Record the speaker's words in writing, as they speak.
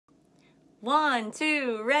1,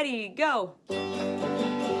 2, ready, go.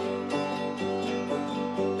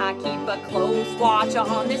 I keep a close watch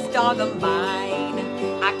on this dog of mine.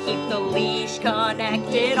 I keep the leash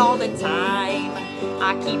connected all the time.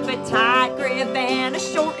 I keep a tight grip and a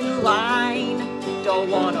shortened line. Don't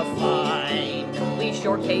wanna find leash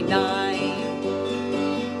or canine.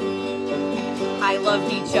 I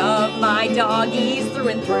loved each of my doggies through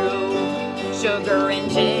and through. Sugar and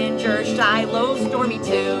Ginger, Shiloh, Stormy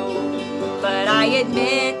too. But I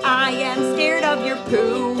admit I am scared of your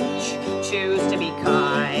pooch. Choose to be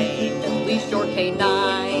kind, leash or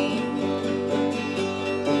canine.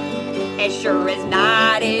 As sure as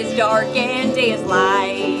night is dark and day is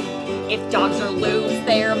light, if dogs are loose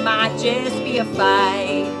there might just be a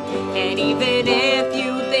fight. And even if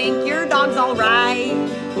you think your dog's alright,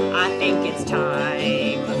 I think it's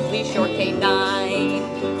time, leash or canine.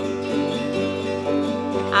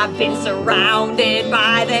 I've been surrounded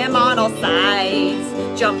by them on all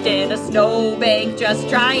sides, jumped in a snowbank just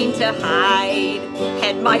trying to hide.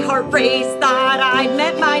 Had my heart race, thought I'd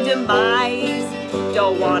met my demise.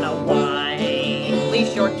 Don't wanna whine,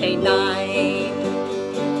 leash or canine.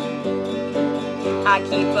 I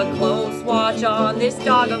keep a close watch on this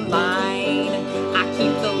dog of mine. I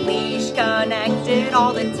keep the leash connected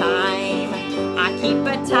all the time. I keep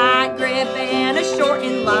a tight grip and a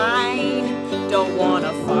shortened line. Don't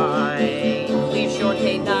wanna fight, leash or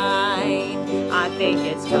canine. I think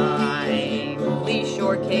it's time, leash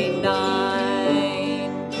or canine.